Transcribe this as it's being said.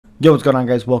Yo, what's going on,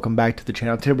 guys? Welcome back to the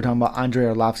channel. Today we're talking about Andrei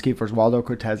Arlovski versus Waldo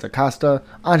Cortes Acosta.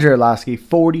 Andrei Arlovski,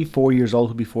 44 years old,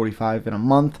 he'll be 45 in a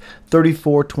month.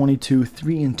 34, 22,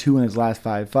 3-2 in his last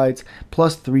 5 fights,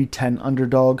 plus 310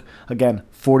 underdog. Again,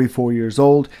 44 years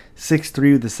old,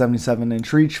 6'3 with a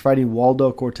 77-inch reach, fighting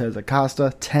Waldo Cortes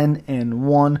Acosta,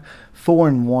 10-1,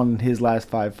 4-1 in his last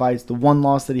 5 fights. The one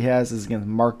loss that he has is against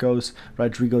Marcos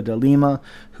Rodrigo de Lima,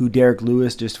 who Derek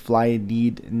Lewis just flying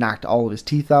kneed, knocked all of his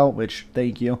teeth out, which,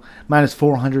 thank you. Minus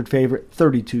 400 favorite,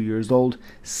 32 years old,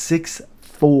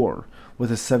 6'4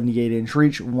 with a 78-inch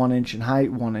reach, 1 inch in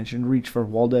height, 1 inch in reach for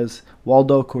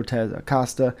Waldo Cortes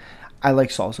Acosta. I like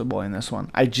Salsa Boy in this one.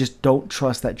 I just don't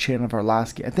trust that chin of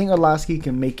Arlovski. I think Arlovski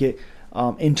can make it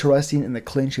interesting in the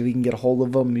clinch if he can get a hold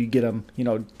of him. You get him,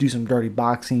 do some dirty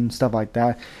boxing, stuff like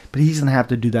that. But he's going to have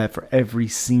to do that for every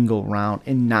single round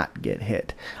and not get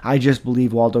hit. I just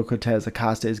believe Waldo Cortes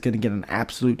Acosta is going to get an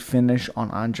absolute finish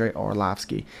on Andrei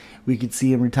Arlovski. We could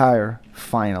see him retire,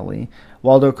 finally.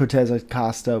 Waldo Cortes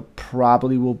Acosta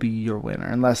probably will be your winner,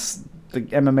 unless the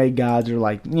MMA gods are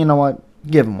like, you know what,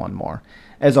 give him one more.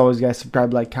 As always, guys,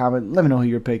 subscribe, like, comment. Let me know who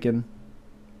you're picking.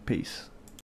 Peace.